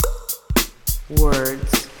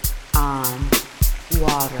Words on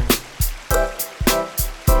Water.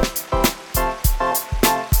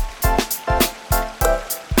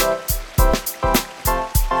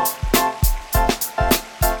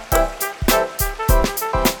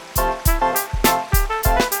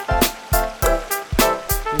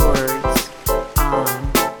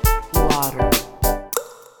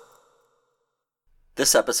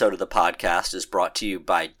 This episode of the podcast is brought to you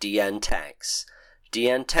by DN Tanks.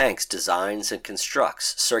 DN Tanks designs and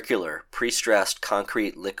constructs circular, pre-stressed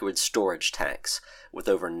concrete liquid storage tanks. With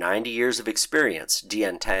over 90 years of experience,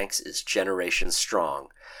 DN Tanks is generation strong.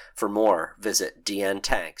 For more, visit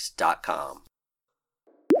dntanks.com.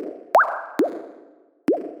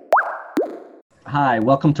 Hi,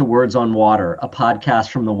 welcome to Words on Water, a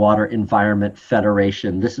podcast from the Water Environment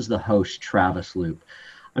Federation. This is the host, Travis Loop.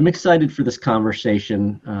 I'm excited for this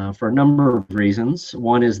conversation for a number of reasons.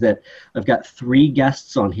 One is that I've got three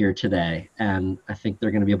guests on here today, and I think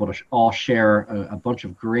they're going to be able to all share a bunch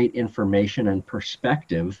of great information and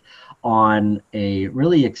perspective on a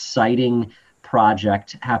really exciting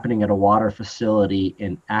project happening at a water facility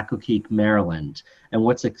in Accokeek, Maryland. And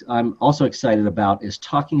what I'm also excited about is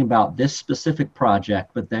talking about this specific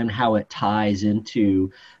project, but then how it ties into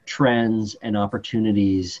trends and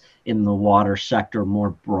opportunities in the water sector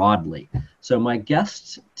more broadly. So my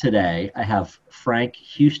guests today, I have Frank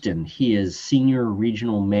Houston. He is Senior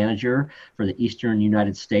Regional Manager for the Eastern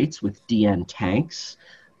United States with DN Tanks.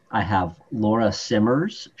 I have Laura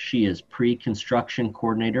Simmers. She is Pre-Construction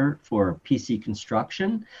Coordinator for PC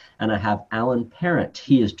Construction. And I have Alan Parent.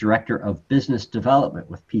 He is Director of Business Development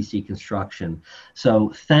with PC Construction.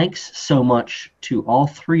 So thanks so much to all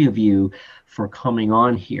three of you for coming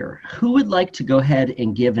on here. Who would like to go ahead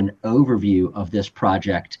and give an overview of this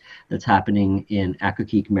project that's happening in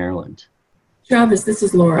Accokeek, Maryland? Travis, this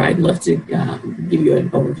is Laura. I'd love to give you an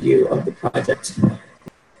overview of the project.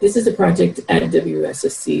 This is a project at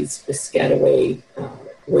WSSC's Piscataway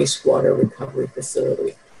wastewater recovery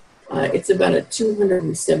facility. It's about a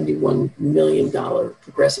 $271 million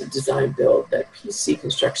progressive design build that PC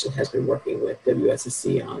Construction has been working with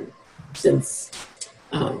WSSC on since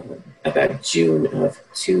about June of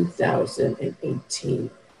 2018.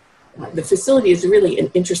 The facility is really an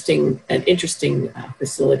interesting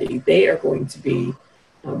facility. They are going to be,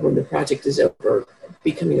 when the project is over,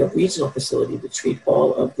 becoming a regional facility to treat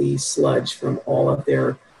all of the sludge from all of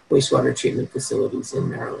their wastewater treatment facilities in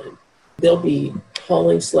Maryland. They'll be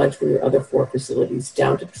hauling sludge from the other four facilities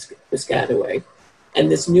down to Piscataway, and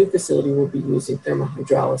this new facility will be using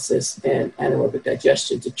thermohydrolysis and anaerobic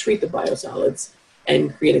digestion to treat the biosolids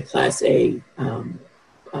and create a Class A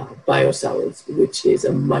biosolids, which is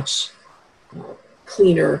a much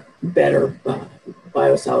cleaner, better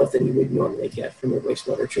biosolids than you would normally get from a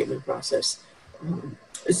wastewater treatment process.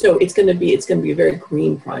 So it's going to be a very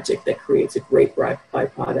green project that creates a great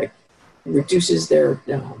byproduct, reduces their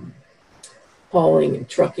hauling and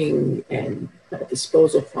trucking and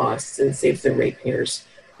disposal costs, and saves their ratepayers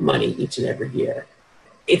money each and every year.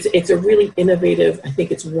 It's a really innovative. I think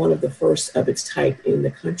it's one of the first of its type in the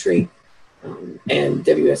country, and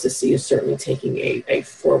WSSC is certainly taking a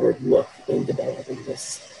forward look in developing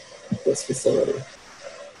this facility.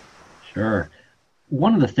 Sure.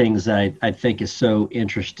 One of the things that I think is so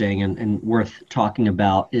interesting and worth talking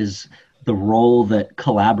about is the role that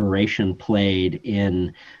collaboration played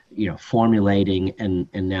in, formulating and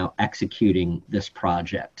now executing this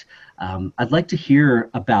project. I'd like to hear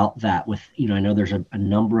about that with, I know there's a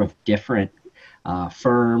number of different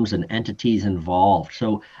firms and entities involved.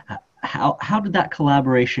 So how did that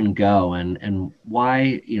collaboration go and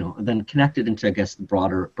why, then connected into, I guess, the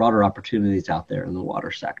broader opportunities out there in the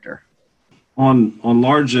water sector? On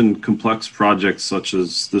large and complex projects such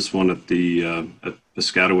as this one at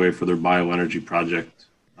Piscataway for their bioenergy project,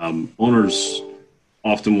 owners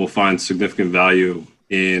often will find significant value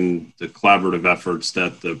in the collaborative efforts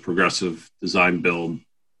that the progressive design build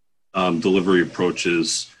delivery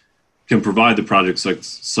approaches can provide the projects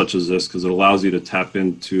such as this, because it allows you to tap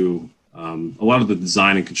into a lot of the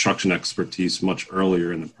design and construction expertise much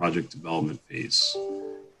earlier in the project development phase.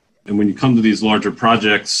 And when you come to these larger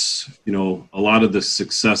projects, a lot of the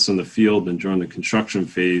success in the field and during the construction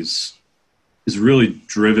phase is really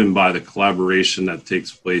driven by the collaboration that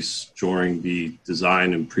takes place during the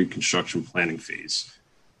design and pre-construction planning phase.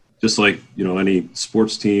 Just like, any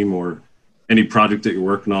sports team or any project that you're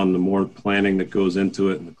working on, the more planning that goes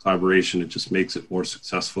into it and the collaboration, it just makes it more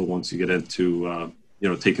successful once you get into,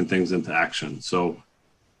 taking things into action. So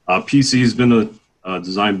PC has been a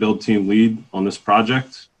design build team lead on this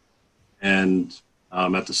project. And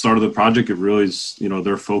at the start of the project, it really is,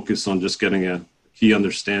 their focus on just getting a key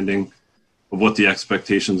understanding of what the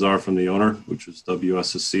expectations are from the owner, which was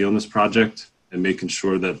WSSC on this project, and making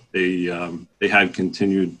sure that they had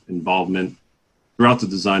continued involvement throughout the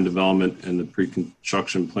design development and the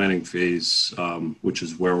pre-construction planning phase, which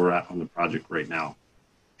is where we're at on the project right now.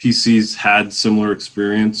 PC's had similar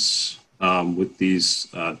experience with these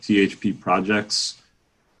THP projects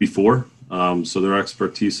before, so their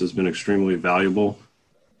expertise has been extremely valuable,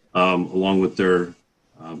 along with their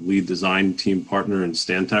lead design team partner in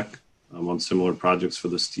Stantec on similar projects for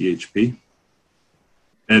this THP.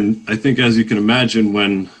 And I think, as you can imagine,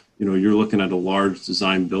 when you're looking at a large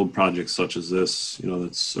design build project such as this,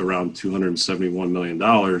 that's around $271 million,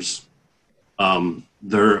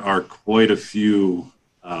 there are quite a few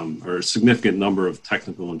or a significant number of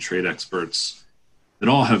technical and trade experts that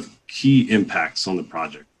all have key impacts on the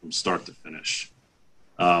project from start to finish.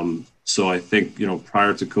 So I think,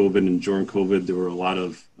 prior to COVID and during COVID, there were a lot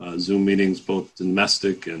of Zoom meetings, both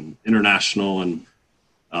domestic and international. And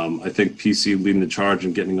I think PC leading the charge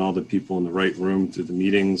and getting all the people in the right room through the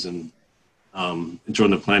meetings and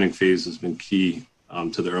during the planning phase has been key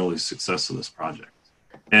to the early success of this project.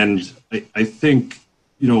 And I think,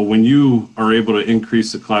 when you are able to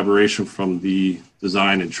increase the collaboration from the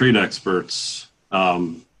design and trade experts,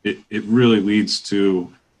 it really leads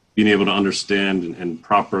to being able to understand and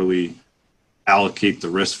properly allocate the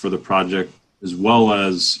risk for the project, as well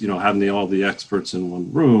as, having all the experts in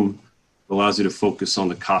one room allows you to focus on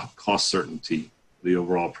the cost certainty of the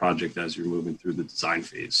overall project as you're moving through the design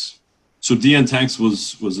phase. So DN Tanks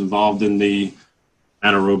was involved in the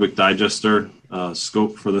anaerobic digester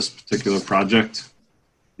scope for this particular project.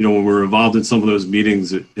 When we're involved in some of those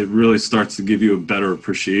meetings, it really starts to give you a better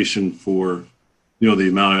appreciation for, the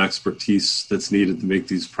amount of expertise that's needed to make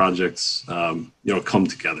these projects, come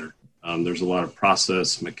together. There's a lot of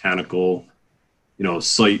process, mechanical,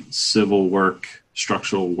 site, civil work,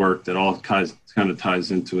 structural work that all kind of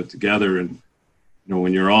ties into it together. And,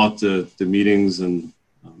 when you're all at the meetings and,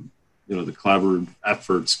 the collaborative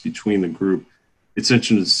efforts between the group, it's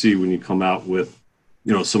interesting to see when you come out with,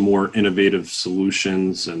 some more innovative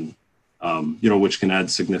solutions and, which can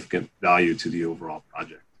add significant value to the overall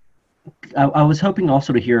project. I was hoping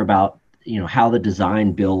also to hear about, how the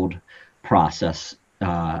design build process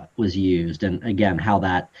was used, and again, how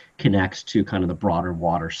that connects to kind of the broader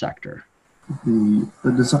water sector. The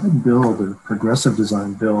design build, or progressive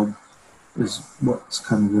design build, is what's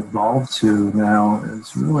kind of evolved to now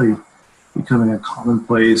is really becoming a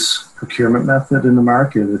commonplace procurement method in the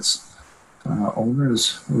market. It's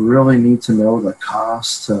owners really need to know the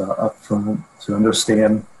cost upfront to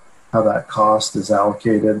understand how that cost is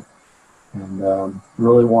allocated, and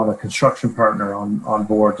really want a construction partner on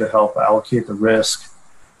board to help allocate the risk,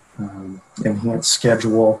 enhance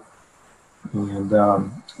schedule, and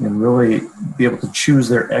really be able to choose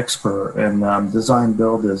their expert. And design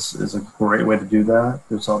build is a great way to do that.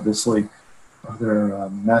 There's obviously other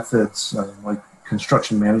methods like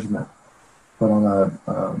construction management, but on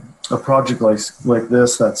a project like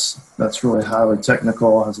this that's really highly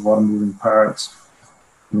technical, has a lot of moving parts.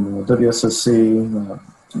 WSSC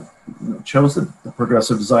chose the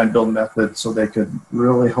progressive design build method so they could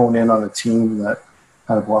really hone in on a team that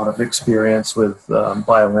had a lot of experience with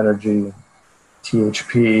bioenergy,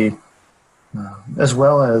 THP, as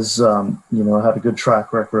well as had a good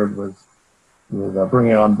track record with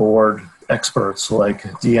bringing on board experts like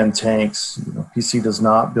DN Tanks. PC does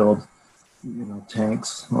not build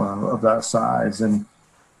tanks of that size, and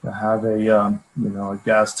to have a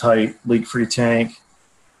gas tight, leak free tank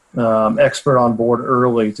expert on board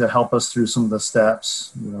early to help us through some of the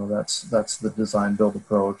steps, that's the design build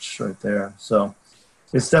approach right there. So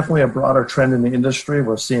it's definitely a broader trend in the industry.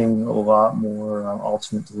 We're seeing a lot more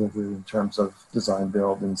alternate delivery in terms of design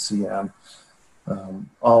build and CM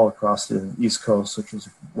all across the East Coast, which is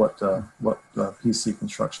what PC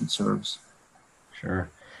Construction serves. Sure.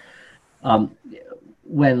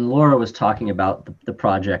 When Laura was talking about the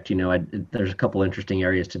project, there's a couple interesting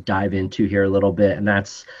areas to dive into here a little bit, and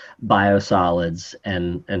that's biosolids.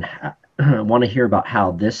 And I want to hear about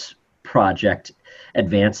how this project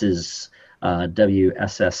advances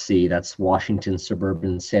WSSC, that's Washington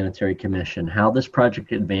Suburban Sanitary Commission, how this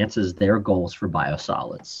project advances their goals for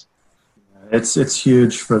biosolids. It's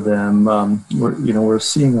huge for them. We're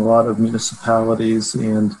seeing a lot of municipalities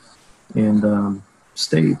and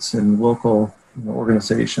states and local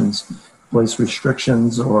organizations place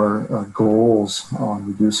restrictions or goals on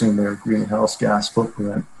reducing their greenhouse gas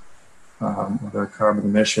footprint or their carbon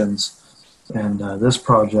emissions. And this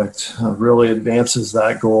project really advances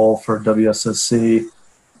that goal for WSSC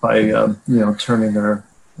by turning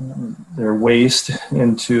their waste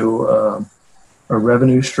into a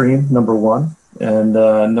revenue stream, number one, and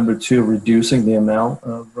number two, reducing the amount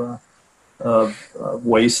of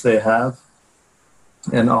waste they have,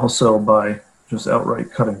 and also by just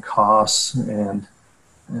outright cutting costs and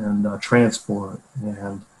transport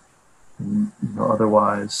and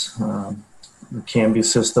otherwise. The Canby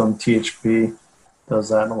system, THP, does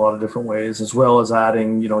that in a lot of different ways, as well as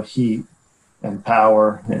adding heat and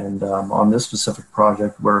power. And on this specific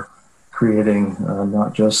project, we're creating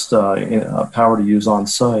not just power to use on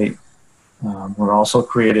site. We're also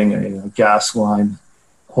creating a gas line,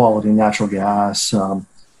 quality natural gas, to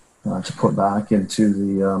put back into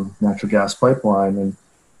the natural gas pipeline, and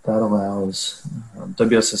that allows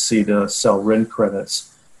WSSC to sell RIN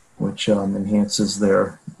credits, which enhances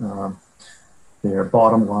their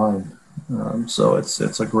bottom line. So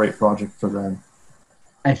it's a great project for them.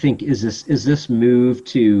 I think is this move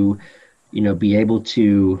to be able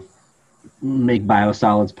to make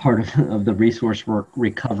biosolids part of the resource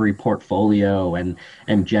recovery portfolio and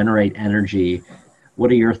generate energy.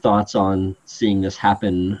 What are your thoughts on seeing this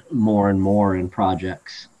happen more and more in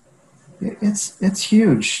projects? It's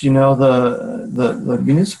huge. The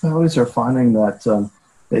municipalities are finding that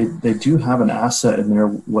they do have an asset in their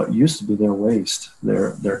what used to be their waste.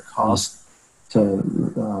 Their cost to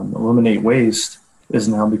eliminate waste is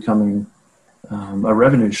now becoming a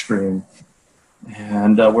revenue stream.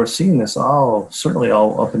 And we're seeing this certainly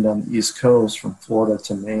all up and down the East Coast, from Florida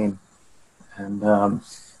to Maine. And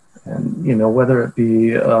whether it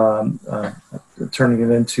be turning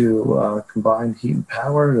it into combined heat and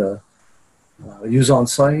power to use on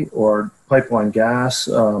site, or pipeline gas,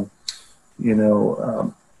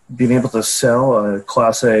 being able to sell a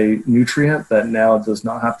Class A nutrient that now does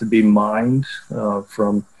not have to be mined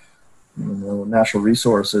from natural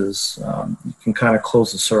resources. You can kind of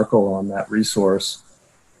close the circle on that resource,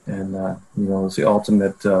 and it's the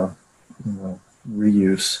ultimate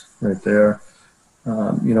reuse right there.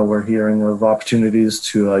 We're hearing of opportunities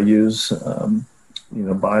to use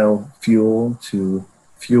biofuel to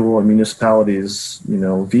fuel a municipality's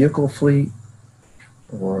vehicle fleet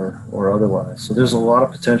or otherwise. So there's a lot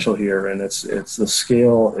of potential here, and it's the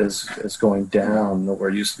scale is going down. Where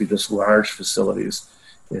it used to be just large facilities,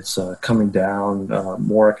 it's coming down,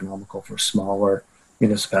 more economical for smaller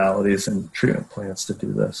municipalities and treatment plants to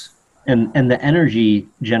do this. And the energy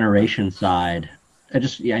generation side,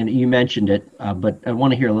 you mentioned it, but I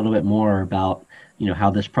want to hear a little bit more about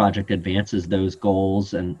how this project advances those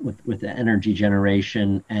goals, and with the energy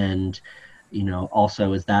generation, and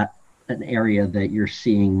also, is that an area that you're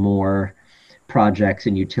seeing more projects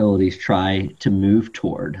and utilities try to move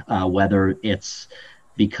toward, whether it's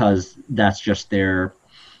because that's just their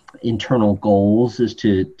internal goals is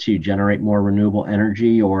to generate more renewable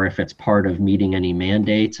energy, or if it's part of meeting any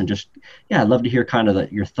mandates? And I'd love to hear kind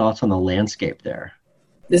of your thoughts on the landscape there.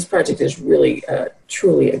 This project is really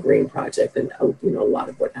truly a green project, and a lot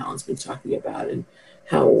of what Alan's been talking about, and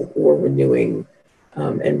how we're renewing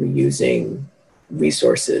and reusing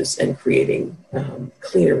resources and creating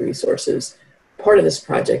cleaner resources. Part of this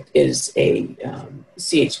project is a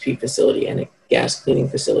CHP facility and a gas cleaning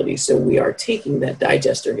facility. So we are taking that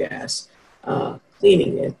digester gas,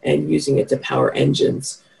 cleaning it, and using it to power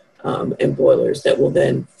engines and boilers that will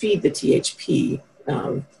then feed the THP,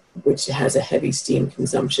 which has a heavy steam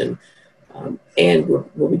consumption. And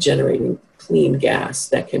we'll be generating clean gas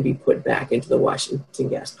that can be put back into the Washington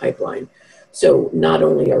Gas Pipeline. So not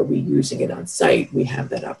only are we using it on site, we have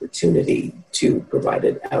that opportunity to provide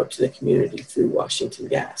it out to the community through Washington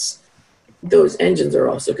Gas. Those engines are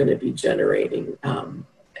also going to be generating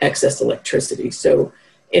excess electricity. So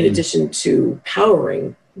in addition to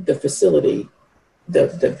powering the facility,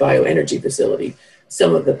 the bioenergy facility,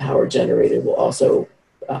 some of the power generated will also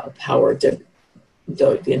power the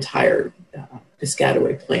entire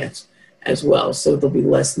Piscataway plant as well. So there'll be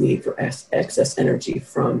less need for excess energy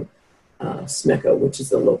from SMECO, which is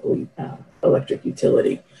the local electric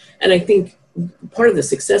utility. And I think part of the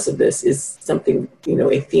success of this is something,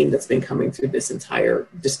 a theme that's been coming through this entire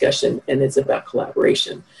discussion, and it's about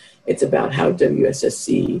collaboration. It's about how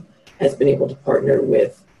WSSC has been able to partner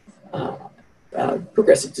with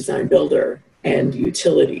Progressive Design Builder and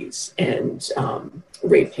utilities and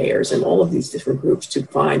ratepayers and all of these different groups to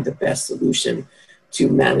find the best solution to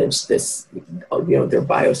manage this, their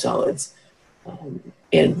biosolids,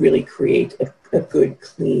 and really create a good,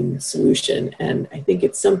 clean solution. And I think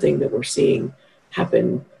it's something that we're seeing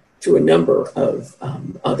happen through a number of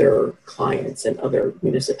other clients and other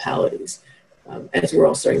municipalities. As we're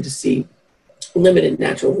all starting to see limited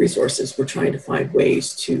natural resources, we're trying to find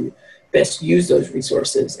ways to best use those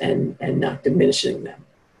resources and not diminishing them.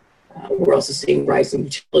 We're also seeing rising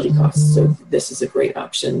utility costs. So this is a great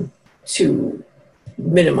option to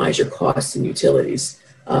minimize your costs and utilities.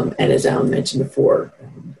 And as Alan mentioned before,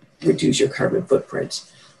 reduce your carbon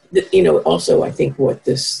footprint. Also, I think what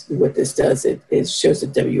this does, it shows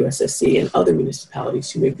that WSSC and other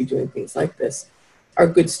municipalities who may be doing things like this are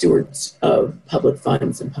good stewards of public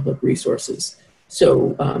funds and public resources.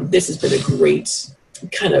 So this has been a great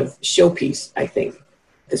kind of showpiece, I think,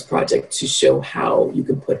 this project, to show how you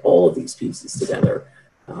can put all of these pieces together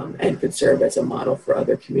and could serve as a model for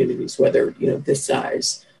other communities, whether this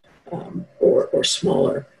size or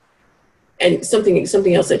smaller. And something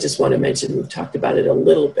else I just want to mention, we've talked about it a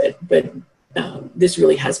little bit, but this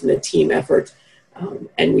really has been a team effort,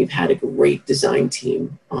 and we've had a great design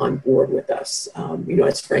team on board with us.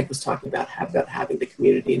 As Frank was talking about having the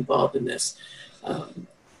community involved in this,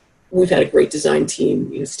 we've had a great design team.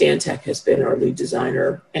 Stantec has been our lead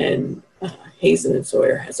designer, and Hazen and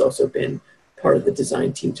Sawyer has also been part of the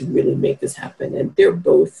design team to really make this happen. And they're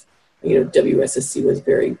both, WSSC was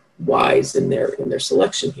very wise in their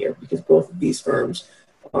selection here, because both of these firms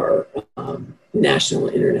are national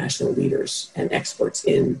and international leaders and experts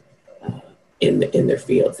in their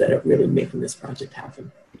fields that are really making this project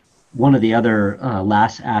happen. One of the other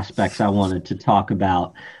last aspects I wanted to talk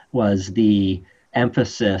about was the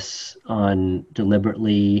emphasis on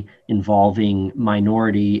deliberately involving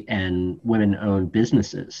minority and women-owned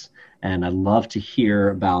businesses. And I'd love to hear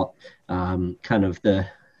about kind of the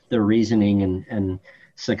reasoning and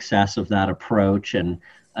success of that approach, and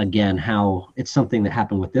again, how it's something that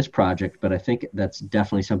happened with this project, but I think that's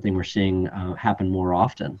definitely something we're seeing happen more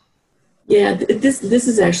often. Yeah, this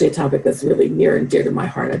is actually a topic that's really near and dear to my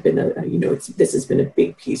heart. I've been, this has been a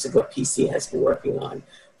big piece of what PC has been working on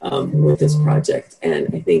with this project,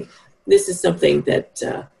 and I think this is something that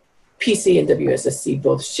PC and WSSC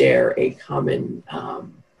both share a common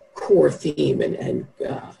core theme and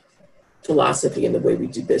philosophy in the way we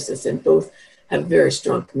do business, and both have very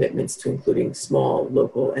strong commitments to including small,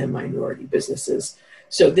 local, and minority businesses.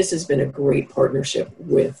 So this has been a great partnership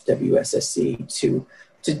with WSSC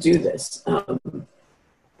to do this.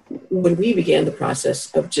 When we began the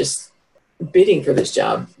process of just bidding for this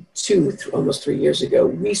job almost 3 years ago,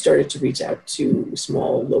 we started to reach out to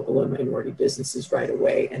small, local, and minority businesses right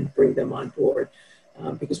away and bring them on board,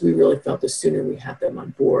 because we really felt the sooner we had them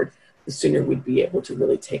on board, the sooner we'd be able to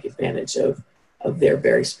really take advantage of their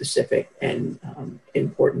very specific and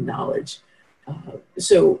important knowledge.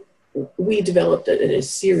 So we developed a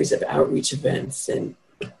series of outreach events and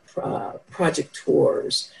project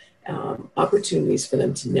tours, opportunities for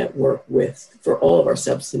them to network with, for all of our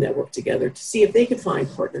subs to network together to see if they could find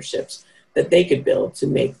partnerships that they could build to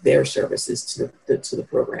make their services to the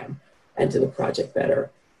program and to the project better.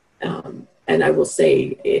 And I will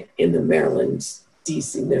say, in the Maryland,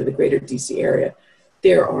 DC, the greater DC area,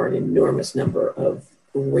 there are an enormous number of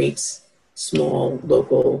great small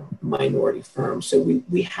local minority firms. So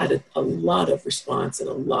we had a lot of response and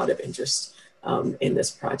a lot of interest in this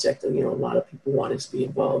project. And, a lot of people wanted to be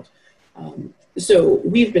involved. So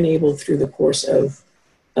we've been able, through the course of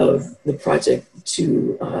the project,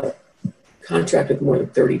 to contract with more than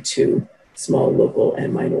 32 small local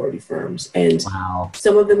and minority firms. And wow.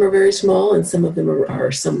 Some of them are very small, and some of them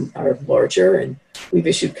are larger. And we've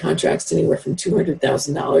issued contracts anywhere from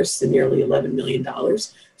 $200,000 to nearly $11 million.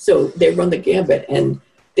 So they run the gambit, and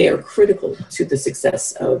they are critical to the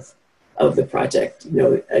success of the project.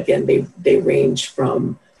 Again, they range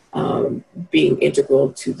from being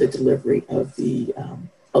integral to the delivery of the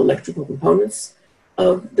electrical components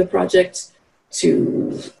of the project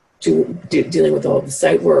to dealing with all of the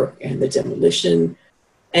site work and the demolition.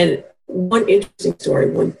 And one interesting story,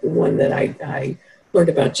 one that I learned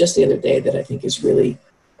about just the other day that I think is really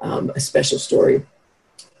a special story.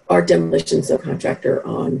 Our demolition subcontractor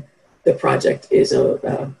on the project is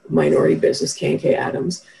a minority business, K&K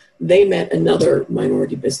Adams. They met another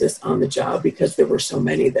minority business on the job because there were so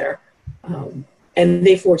many there. And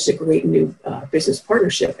they forged a great new business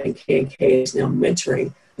partnership, and K&K is now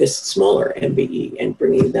mentoring this smaller MBE and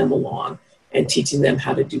bringing them along and teaching them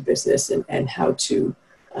how to do business and how to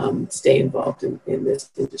stay involved in this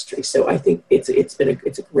industry. So I think it's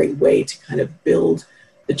a great way to kind of build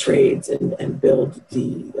the trades and build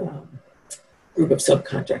the group of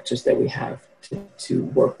subcontractors that we have to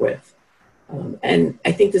work with. And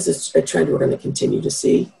I think this is a trend we're going to continue to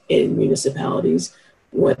see in municipalities,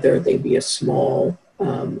 whether they be a small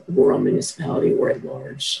rural municipality or a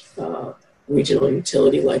large regional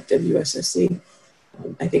utility like WSSC.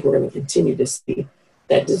 I think we're going to continue to see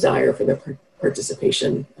that desire for the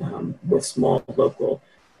participation with small, local,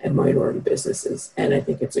 and minority businesses. And I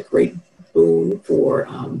think it's a great boon for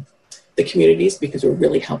the communities, because we're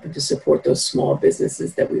really helping to support those small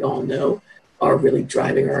businesses that we all know are really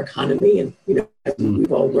driving our economy. And, as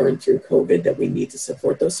we've all learned through COVID, that we need to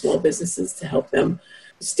support those small businesses to help them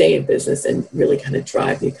stay in business and really kind of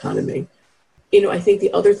drive the economy. I think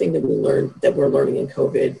the other thing that we're learning in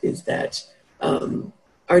COVID is that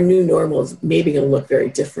our new normal is maybe going to look very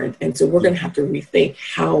different. And so we're going to have to rethink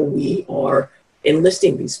how we are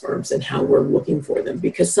enlisting these firms and how we're looking for them,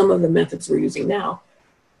 because some of the methods we're using now,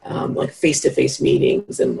 like face-to-face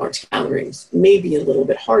meetings and large gatherings, may be a little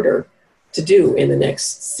bit harder to do in the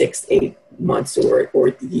next 6-8 months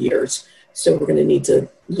or years. So we're going to need to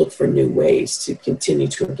look for new ways to continue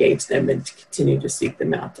to engage them and to continue to seek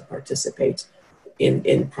them out to participate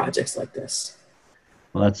in projects like this.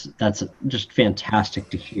 Well, that's just fantastic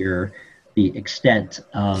to hear the extent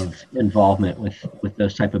of involvement with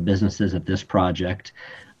those type of businesses at this project.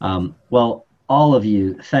 Well, all of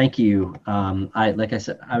you, thank you. Like I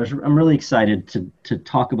said, I'm really excited to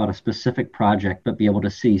talk about a specific project, but be able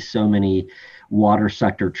to see so many water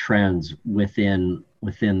sector trends within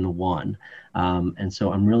the one. And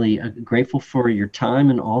so I'm really grateful for your time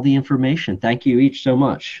and all the information. Thank you each so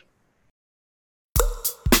much.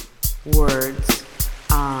 Words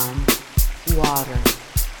on Water.